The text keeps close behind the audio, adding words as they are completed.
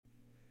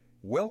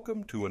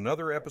Welcome to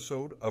another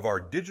episode of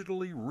our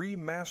digitally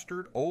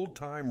remastered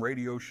old-time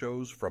radio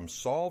shows from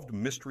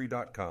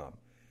SolvedMystery.com.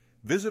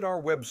 Visit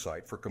our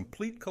website for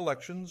complete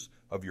collections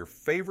of your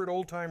favorite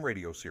old-time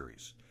radio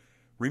series.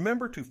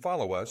 Remember to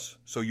follow us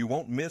so you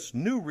won't miss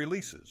new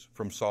releases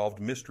from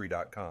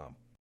SolvedMystery.com.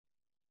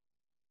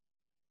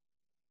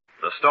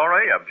 The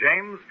story of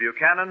James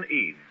Buchanan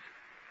Eads,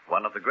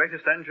 one of the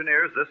greatest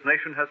engineers this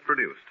nation has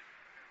produced.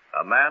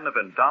 A man of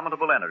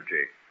indomitable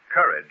energy,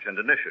 courage, and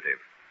initiative.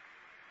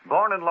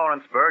 Born in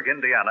Lawrenceburg,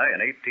 Indiana in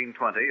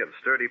 1820 of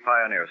sturdy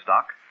pioneer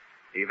stock,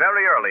 he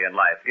very early in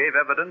life gave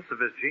evidence of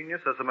his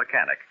genius as a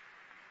mechanic.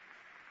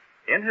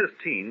 In his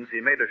teens, he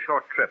made a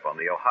short trip on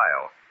the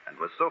Ohio and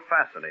was so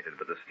fascinated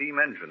with the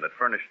steam engine that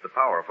furnished the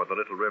power for the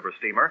little river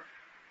steamer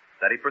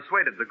that he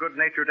persuaded the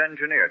good-natured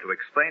engineer to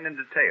explain in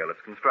detail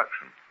its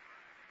construction.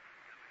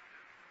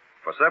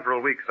 For several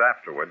weeks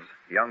afterwards,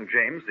 young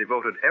James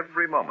devoted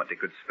every moment he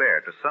could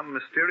spare to some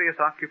mysterious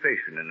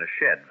occupation in a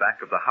shed back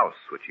of the house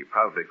which he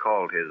proudly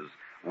called his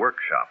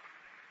workshop.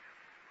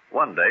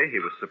 One day, he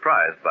was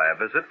surprised by a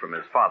visit from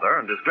his father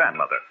and his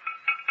grandmother.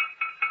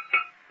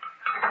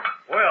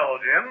 Well,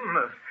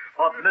 Jim,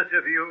 what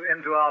mischief are you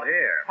into out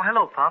here? Oh,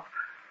 hello, Pop.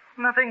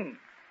 Nothing.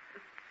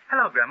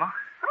 Hello, Grandma.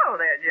 Hello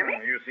there,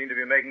 Jimmy. You seem to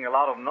be making a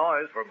lot of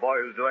noise for a boy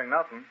who's doing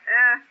nothing.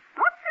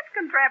 What's this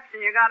contraption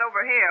you got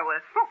over here with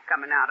smoke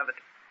coming out of it?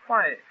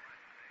 Why,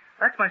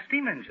 that's my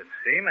steam engine.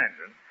 Steam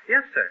engine?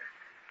 Yes, sir.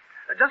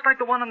 Just like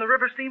the one on the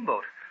river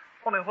steamboat.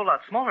 Only a whole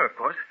lot smaller, of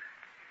course.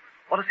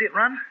 Want to see it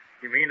run?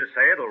 You mean to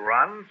say it'll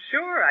run?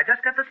 Sure, I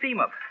just got the steam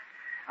up.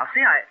 Now,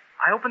 see,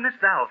 I open this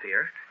valve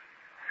here.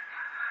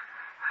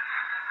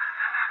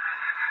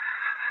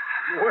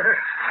 Well,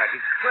 I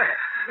declare.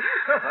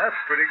 That's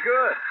pretty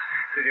good.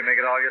 Did you make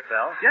it all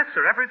yourself? Yes,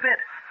 sir, every bit.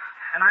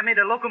 And I made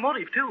a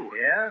locomotive, too.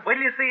 Yeah? Wait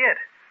till you see it.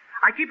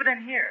 I keep it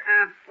in here.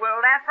 Will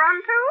that run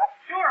too?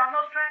 Sure, on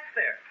those tracks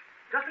there.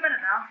 Just a minute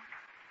now.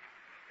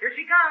 Here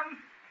she comes.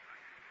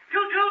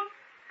 Toot-toot.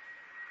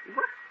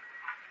 What?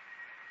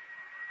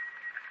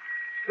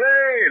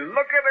 Say,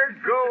 look at her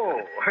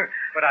go.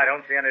 But I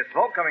don't see any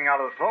smoke coming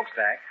out of the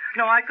smokestack.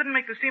 No, I couldn't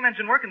make the steam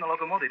engine work in the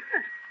locomotive.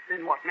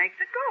 Then what makes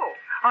it go?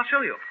 I'll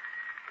show you.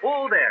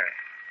 Oh, there.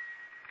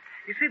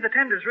 You see, the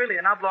tender's really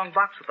an oblong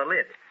box with a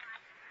lid.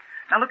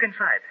 Now look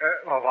inside.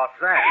 Well, what's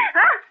that?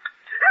 Huh?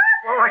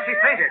 Oh, she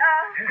fainted.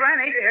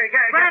 Granny.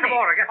 Get Granny. some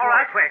water. Get some All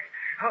water right. quick.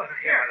 Oh,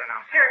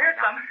 Here's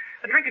some.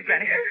 Drink it,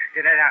 Granny.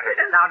 Get it out.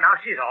 Now,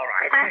 she's all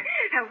right.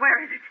 Where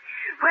is it?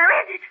 Where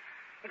is it?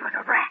 It was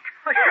a rat.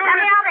 Oh, Let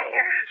me out of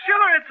here.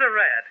 Sure, it's a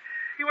rat.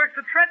 He works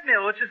the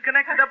treadmill, which is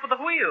connected up with the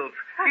wheels.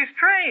 He's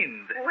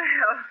trained.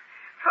 Well,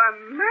 for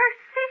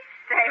mercy's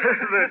sake.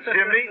 The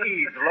Chimney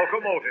Eads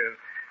locomotive.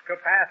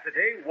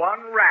 Capacity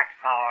 1 rat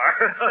power.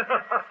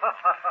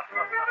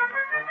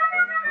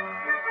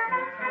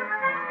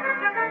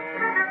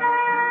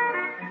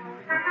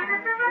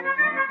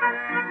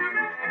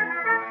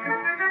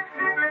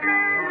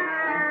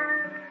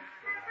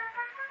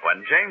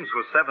 When James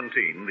was 17,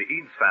 the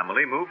Eads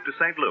family moved to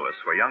St. Louis,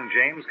 where young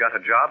James got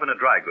a job in a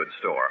dry goods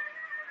store.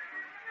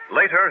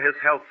 Later, his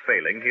health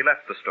failing, he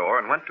left the store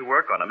and went to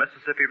work on a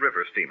Mississippi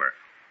River steamer.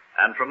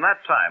 And from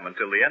that time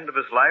until the end of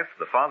his life,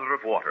 the Father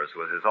of Waters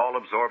was his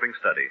all-absorbing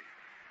study.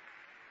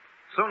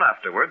 Soon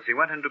afterwards, he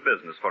went into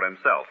business for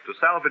himself to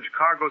salvage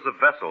cargoes of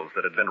vessels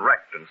that had been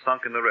wrecked and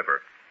sunk in the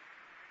river.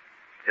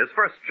 His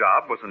first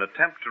job was an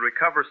attempt to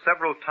recover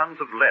several tons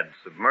of lead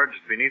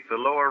submerged beneath the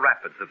lower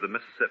rapids of the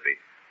Mississippi.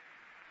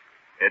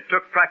 It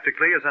took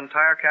practically his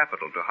entire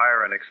capital to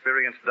hire an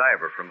experienced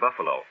diver from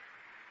Buffalo.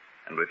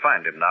 And we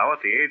find him now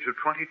at the age of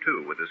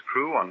 22 with his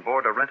crew on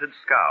board a rented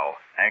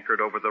scow anchored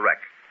over the wreck.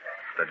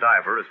 The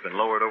diver has been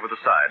lowered over the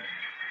side.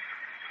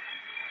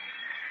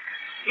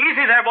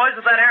 Easy there, boys,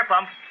 with that air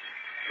pump.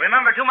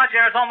 Remember, too much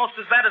air is almost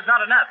as bad as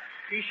not enough.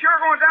 He's sure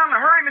going down in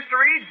a hurry, Mr.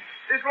 Reed.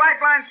 This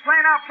lifeline's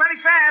playing out plenty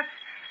fast.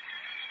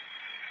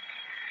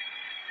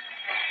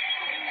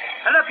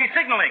 Hey, look, he's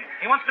signaling.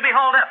 He wants to be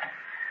hauled up.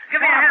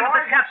 Give me a hand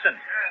with the capstan.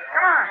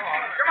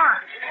 Come on.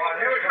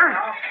 Here we go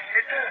now.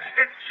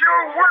 It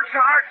sure works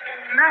hard.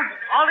 Now,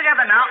 All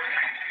together now.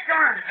 come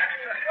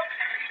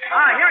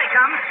on. Here he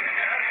comes.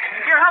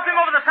 Here, help him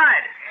over the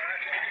side.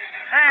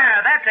 There,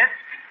 that's it.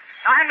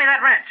 Now hand me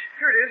that wrench.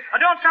 Here it is.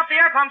 Don't stop the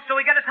air pumps till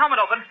we get his helmet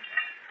open.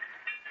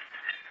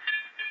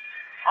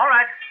 All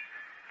right.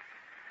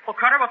 Well,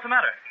 Carter, what's the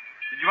matter?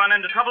 Did you run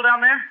into trouble down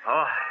there?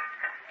 Oh,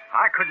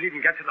 I couldn't even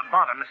get to the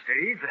bottom, Mr.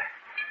 Eads. The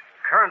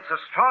current's so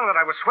strong that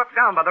I was swept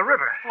down by the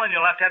river. Well,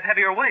 you'll have to have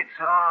heavier weights.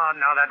 Oh,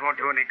 no, that won't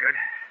do any good.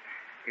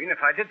 Even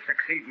if I did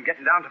succeed in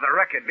getting down to the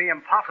wreck, it'd be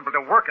impossible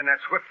to work in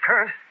that swift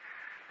current.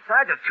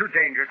 Besides, it's too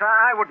dangerous.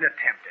 I wouldn't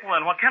attempt it. Well,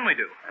 then what can we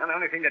do? And the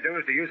only thing to do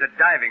is to use a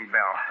diving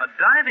bell. A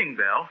diving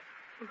bell?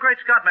 Well, great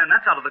Scott, man,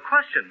 that's out of the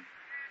question.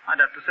 I'd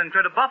have to send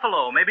clear to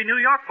Buffalo, maybe New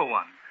York for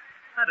one.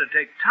 That'd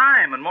take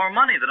time and more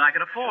money than I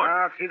can afford.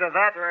 It's either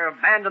that or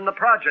abandon the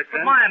project,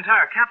 But then. my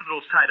entire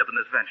capital's tied up in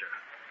this venture.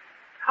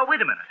 Oh, wait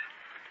a minute.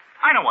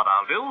 I know what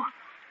I'll do.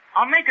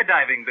 I'll make a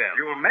diving bell.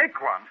 You'll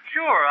make one?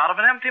 Sure, out of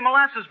an empty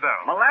molasses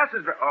barrel.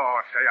 Molasses? Oh,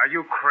 say, are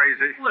you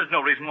crazy? Well, there's no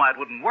reason why it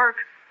wouldn't work.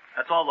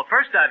 That's all the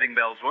first diving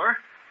bells were.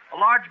 A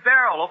large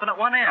barrel open at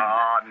one end.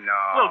 Oh,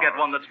 no. We'll get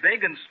one that's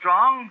big and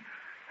strong,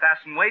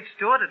 fasten weights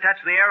to it,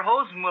 attach the air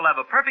hose, and we'll have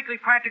a perfectly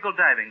practical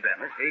diving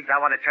bell. Miss Eads, I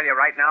want to tell you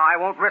right now, I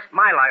won't risk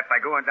my life by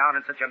going down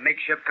in such a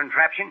makeshift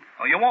contraption.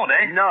 Oh, you won't,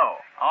 eh?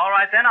 No. All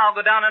right, then, I'll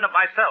go down in it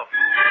myself.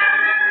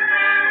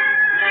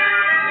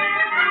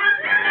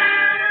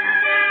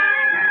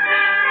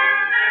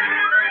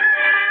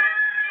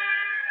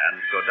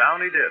 And go down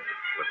he did,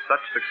 with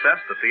such success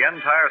that the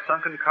entire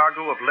sunken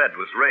cargo of lead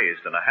was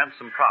raised and a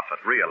handsome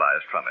profit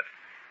realized from it.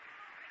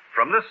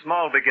 From this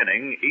small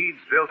beginning,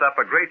 Eads built up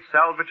a great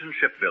salvage and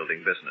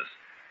shipbuilding business.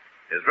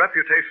 His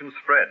reputation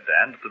spread,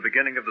 and at the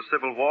beginning of the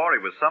Civil War,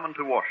 he was summoned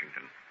to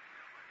Washington.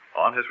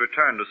 On his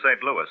return to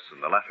St. Louis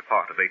in the latter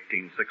part of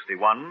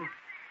 1861...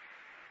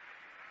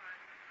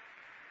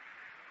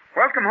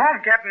 Welcome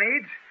home, Captain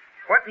Eads.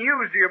 What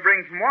news do you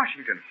bring from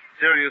Washington?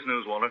 Serious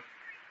news, Walter.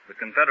 The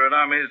Confederate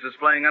Army is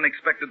displaying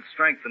unexpected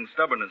strength and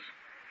stubbornness.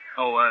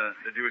 Oh,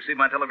 did you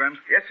receive my telegrams?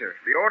 Yes, sir.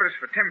 The orders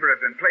for timber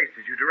have been placed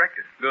as you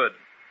directed. Good.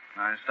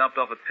 I stopped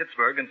off at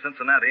Pittsburgh and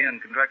Cincinnati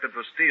and contracted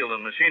for steel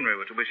and machinery,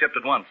 which will be shipped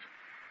at once.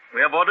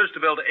 We have orders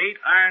to build 8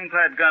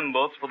 ironclad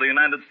gunboats for the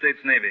United States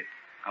Navy.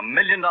 $1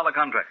 million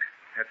contract.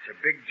 That's a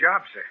big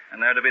job, sir.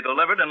 And they're to be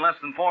delivered in less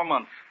than 4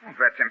 months. Oh,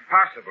 that's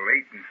impossible,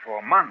 8 and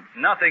 4 months.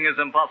 Nothing is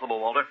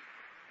impossible, Walter.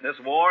 This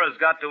war has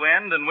got to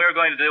end, and we're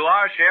going to do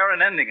our share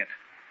in ending it.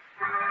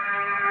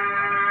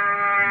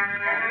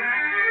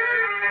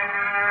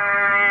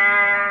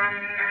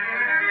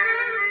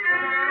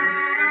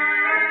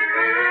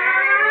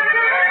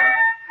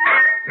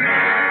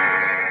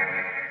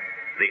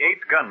 The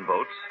 8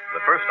 gunboats,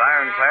 the first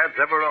ironclads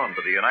ever owned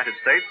by the United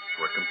States,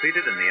 were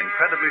completed in the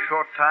incredibly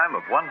short time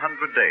of 100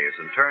 days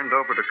and turned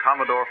over to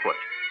Commodore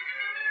Foote.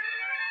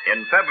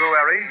 In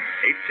February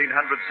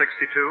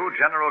 1862,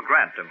 General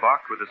Grant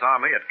embarked with his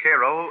army at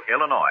Cairo,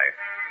 Illinois,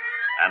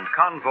 and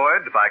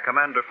convoyed by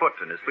Commander Foote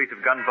and his fleet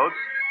of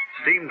gunboats,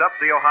 steamed up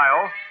the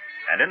Ohio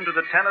and into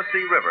the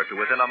Tennessee River to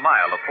within a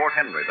mile of Fort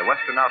Henry, the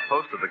western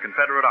outpost of the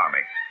Confederate Army.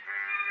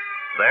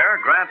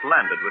 There, Grant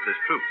landed with his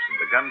troops,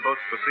 and the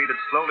gunboats proceeded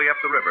slowly up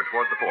the river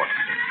toward the fort.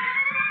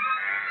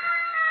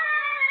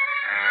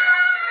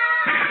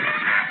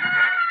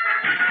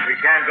 We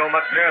can't go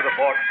much nearer the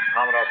fort,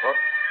 Commodore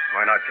Foote.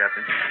 Why not,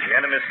 Captain? The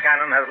enemy's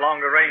cannon has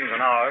longer range than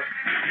ours.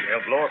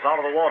 They'll blow us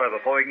out of the water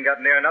before we can get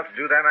near enough to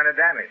do them any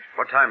damage.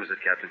 What time is it,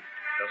 Captain?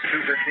 Just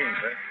 2:15,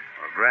 sir.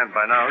 Well, Grant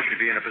by now should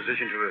be in a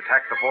position to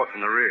attack the fort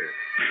from the rear.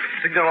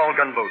 Signal all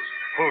gunboats.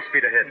 Full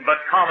speed ahead. But,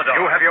 Commodore...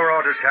 You have your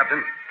orders,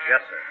 Captain.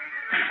 Yes, sir.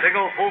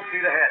 Signal full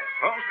speed ahead.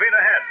 Full speed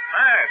ahead.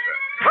 Aye, sir.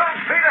 Full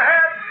speed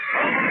ahead!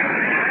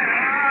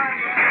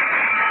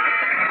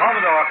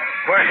 Commodore,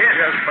 we're hit,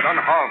 yes, but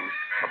unharmed.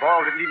 The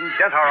ball didn't even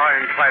dent our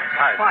ironclad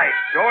side. By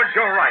George,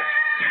 you're right.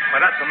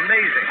 Well, that's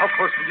amazing. How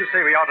close did you say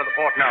we are to the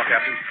fort now,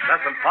 Captain?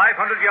 Less than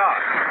 500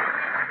 yards.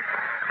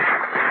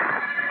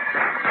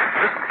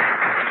 Listen.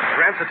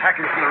 Grant's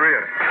attacking from the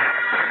rear.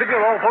 Signal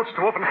all boats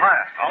to open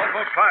fire. All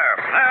boats fire.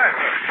 Aye,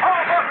 sir.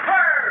 All boats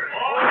fire!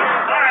 All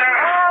fire!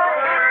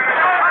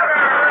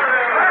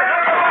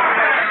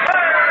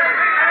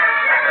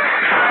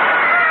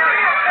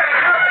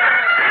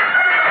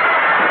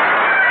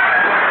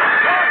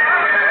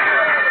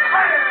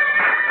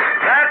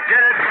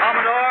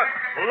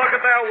 Look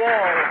at their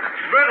walls,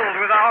 riddled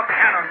with our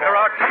cannonballs. Their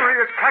artillery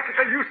is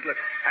practically useless,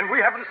 and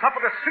we haven't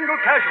suffered a single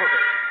casualty.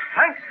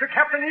 Thanks to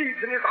Captain Eads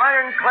and his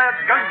ironclad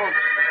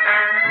gunboats.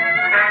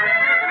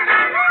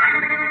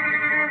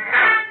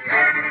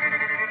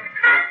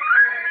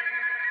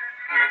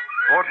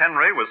 Fort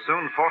Henry was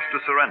soon forced to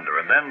surrender,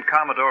 and then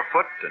Commodore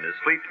Foote and his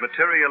fleet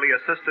materially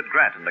assisted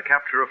Grant in the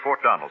capture of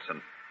Fort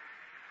Donelson.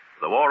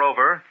 The war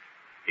over,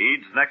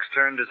 Eads next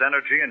turned his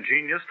energy and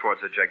genius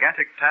towards a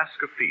gigantic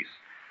task of peace,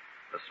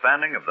 the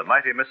spanning of the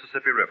mighty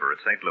Mississippi River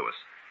at St. Louis.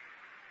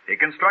 He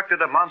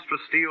constructed a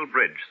monstrous steel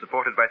bridge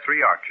supported by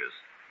 3 arches,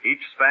 each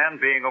span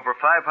being over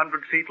 500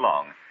 feet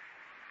long.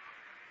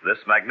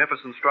 This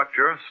magnificent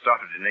structure,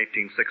 started in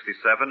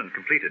 1867 and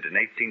completed in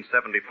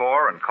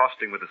 1874 and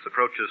costing with its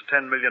approaches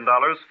 $10 million,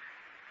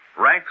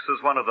 ranks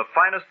as one of the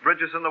finest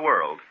bridges in the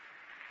world.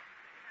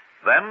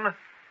 Then,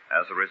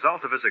 as a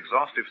result of his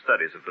exhaustive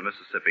studies of the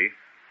Mississippi,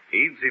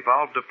 Eads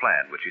evolved a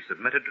plan which he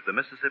submitted to the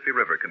Mississippi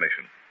River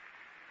Commission.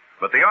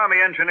 But the Army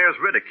engineers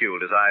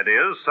ridiculed his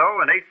ideas, so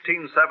in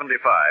 1875,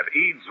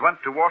 Eads went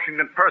to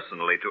Washington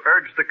personally to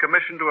urge the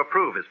commission to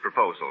approve his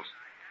proposals.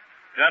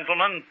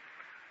 Gentlemen,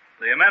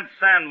 the immense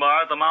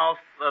sandbar at the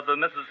mouth of the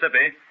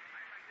Mississippi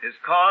is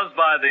caused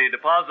by the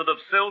deposit of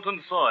silt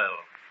and soil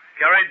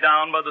carried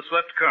down by the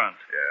swift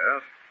current.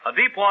 Yes? A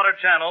deep water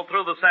channel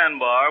through the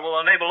sandbar will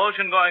enable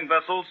ocean-going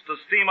vessels to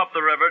steam up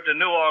the river to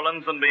New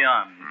Orleans and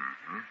beyond,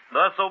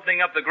 thus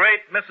opening up the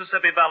great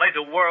Mississippi Valley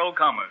to world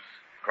commerce.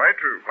 Quite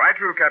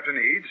true, Captain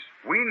Eads.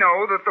 We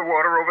know that the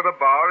water over the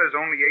bar is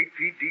only 8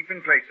 feet deep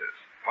in places,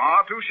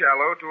 far too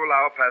shallow to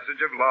allow passage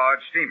of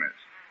large steamers.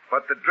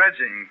 But the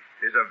dredging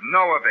is of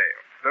no avail.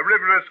 The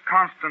river is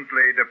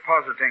constantly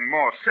depositing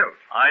more silt.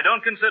 I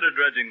don't consider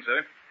dredging,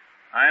 sir.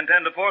 I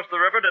intend to force the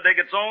river to dig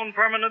its own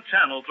permanent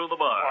channel through the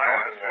bar.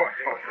 Of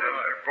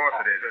course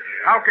it is.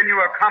 How can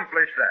you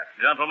accomplish that?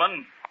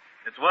 Gentlemen,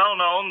 it's well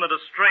known that a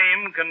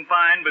stream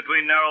confined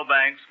between narrow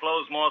banks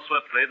flows more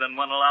swiftly than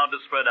when allowed to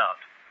spread out.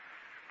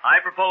 I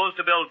propose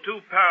to build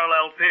 2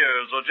 parallel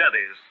piers or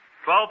jetties,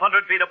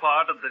 1,200 feet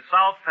apart at the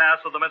south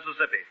pass of the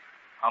Mississippi,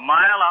 a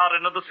mile out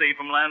into the sea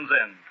from Land's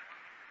End.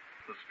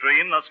 The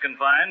stream thus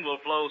confined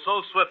will flow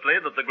so swiftly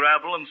that the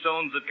gravel and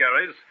stones it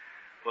carries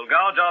will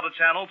gouge out a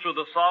channel through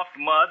the soft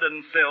mud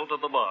and silt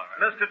of the bar.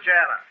 Mr.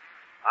 Chairman,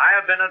 I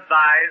have been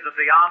advised that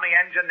the Army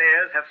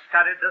engineers have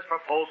studied this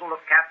proposal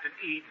of Captain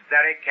Eads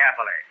very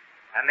carefully,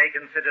 and they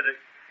considered it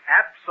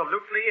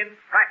absolutely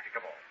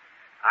impracticable.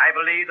 I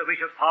believe that we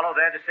should follow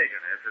their decision.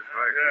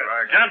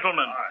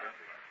 Gentlemen,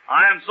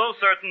 I am so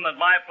certain that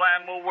my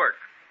plan will work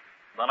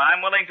that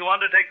I'm willing to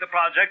undertake the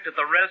project at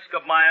the risk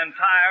of my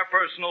entire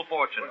personal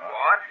fortune.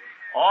 What?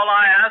 All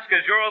I ask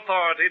is your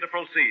authority to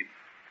proceed.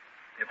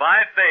 If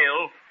I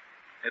fail,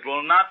 it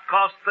will not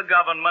cost the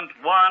government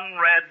 1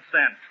 red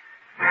cent.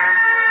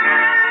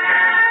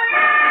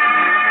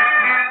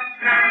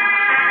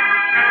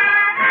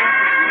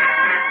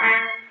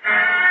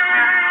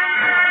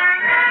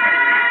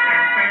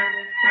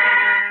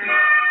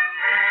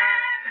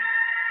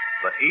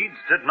 But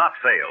Eads did not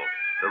fail.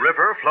 The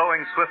river,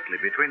 flowing swiftly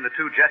between the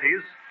 2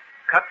 jetties,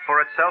 cut for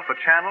itself a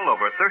channel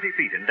over 30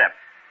 feet in depth.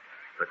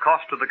 The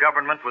cost to the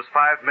government was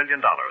 $5 million,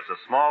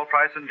 a small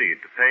price indeed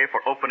to pay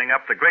for opening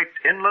up the great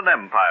inland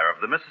empire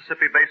of the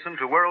Mississippi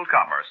Basin to world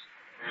commerce.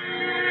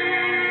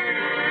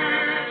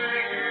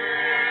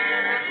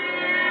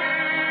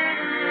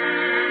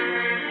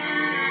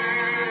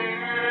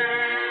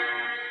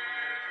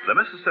 The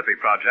Mississippi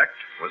Project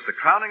was the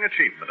crowning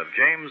achievement of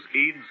James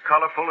Eads'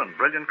 colorful and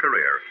brilliant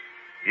career.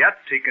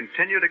 Yet he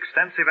continued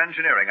extensive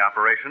engineering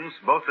operations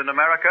both in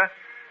America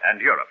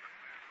and Europe.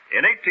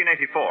 In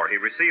 1884, he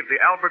received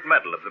the Albert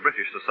Medal of the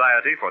British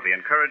Society for the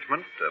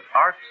encouragement of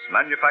arts,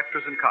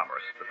 manufactures, and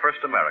commerce, the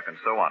first American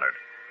so honored.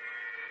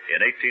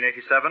 In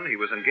 1887, he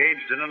was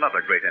engaged in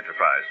another great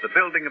enterprise, the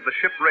building of the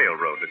ship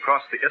railroad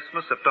across the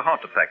Isthmus of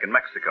Tehuantepec in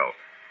Mexico,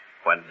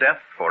 when death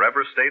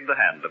forever stayed the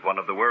hand of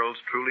one of the world's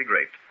truly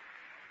great.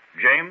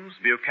 James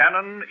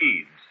Buchanan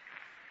Eads,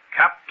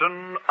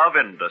 Captain of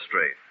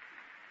Industry.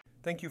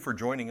 Thank you for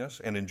joining us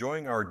and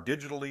enjoying our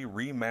digitally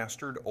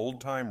remastered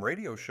old-time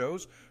radio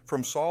shows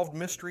from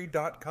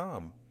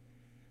SolvedMystery.com.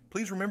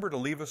 Please remember to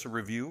leave us a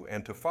review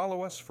and to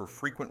follow us for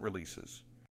frequent releases.